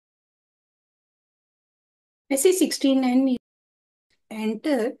SE16N,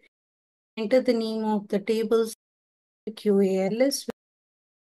 enter the name of the tables QALS with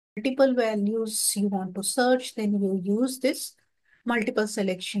multiple values you want to search, then you use this multiple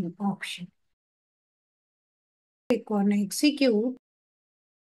selection option. Click on execute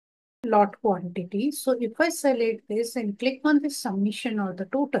lot quantity. So if I select this and click on the summation or the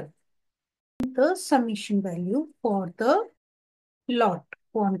total, the summation value for the lot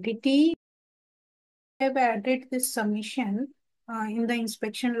quantity, I have added this summation in the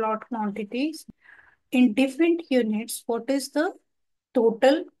inspection lot quantities. In different units, what is the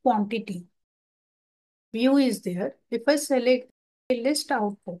total quantity? View is there. If I select the list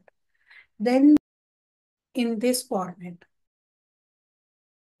output, then in this format,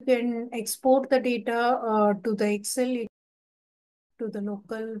 you can export the data to the Excel, to the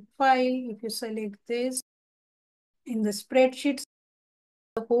local file. If you select this in the spreadsheet,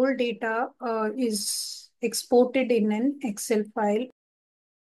 the whole data is exported in an Excel file.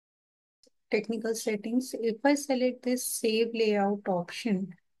 Technical settings. If I select this save layout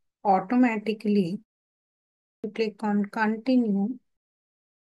option, automatically you click on continue.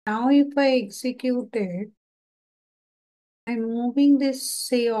 Now if I execute it, I'm moving this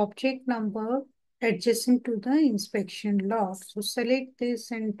say object number adjacent to the inspection log. So select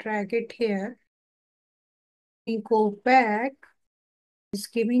this and drag it here. We go back. It's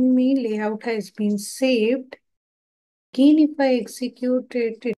giving me layout has been saved. Again, if I execute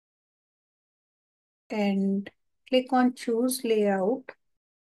it and click on choose layout,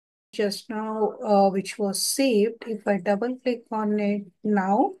 just now which was saved, if I double click on it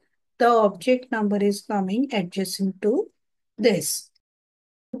now, the object number is coming adjacent to this.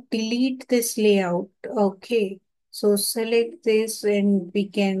 Delete this layout. Okay, so select this and we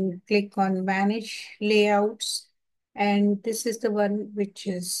can click on manage layouts, and this is the one which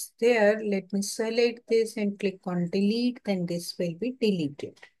is there. Let me select this and click on delete, then this will be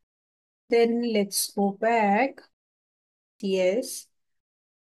deleted. Then let's go back. Yes,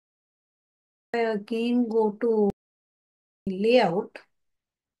 I again go to layout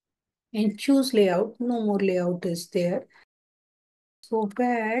and choose layout. No more layout is there. Go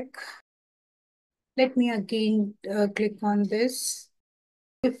back. Let me again click on this.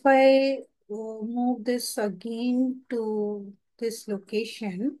 If I move this again to this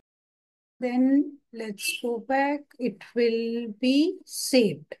location, then let's go back. It will be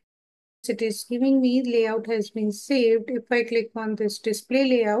saved. It is giving me layout has been saved. If I click on this display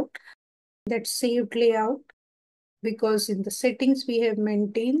layout, that saved layout, because in the settings we have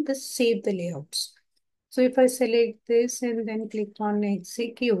maintained the save the layouts. So if I select this and then click on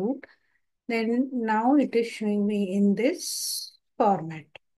execute, then now it is showing me in this format.